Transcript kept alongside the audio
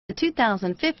The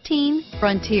 2015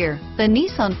 Frontier. The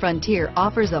Nissan Frontier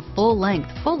offers a full-length,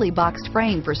 fully boxed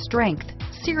frame for strength,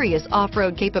 serious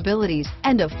off-road capabilities,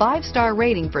 and a 5-star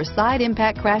rating for side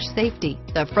impact crash safety.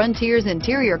 The Frontier's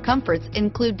interior comforts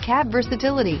include cab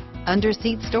versatility,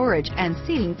 under-seat storage, and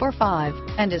seating for 5,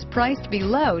 and is priced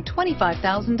below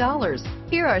 $25,000.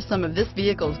 Here are some of this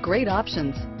vehicle's great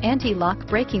options: anti-lock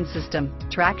braking system,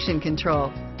 traction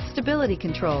control, stability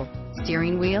control,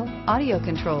 steering wheel audio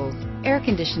controls, air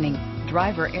conditioning,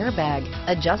 driver airbag,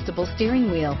 adjustable steering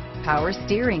wheel, power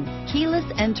steering, keyless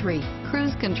entry,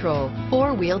 cruise control,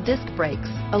 4-wheel disc brakes,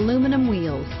 aluminum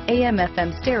wheels,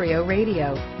 AM/FM stereo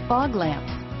radio, fog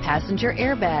lamps, passenger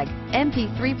airbag,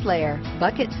 MP3 player,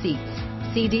 bucket seats,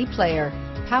 CD player,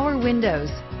 power windows,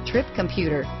 trip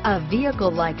computer. A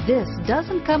vehicle like this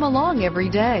doesn't come along every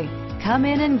day. Come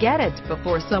in and get it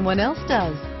before someone else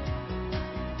does.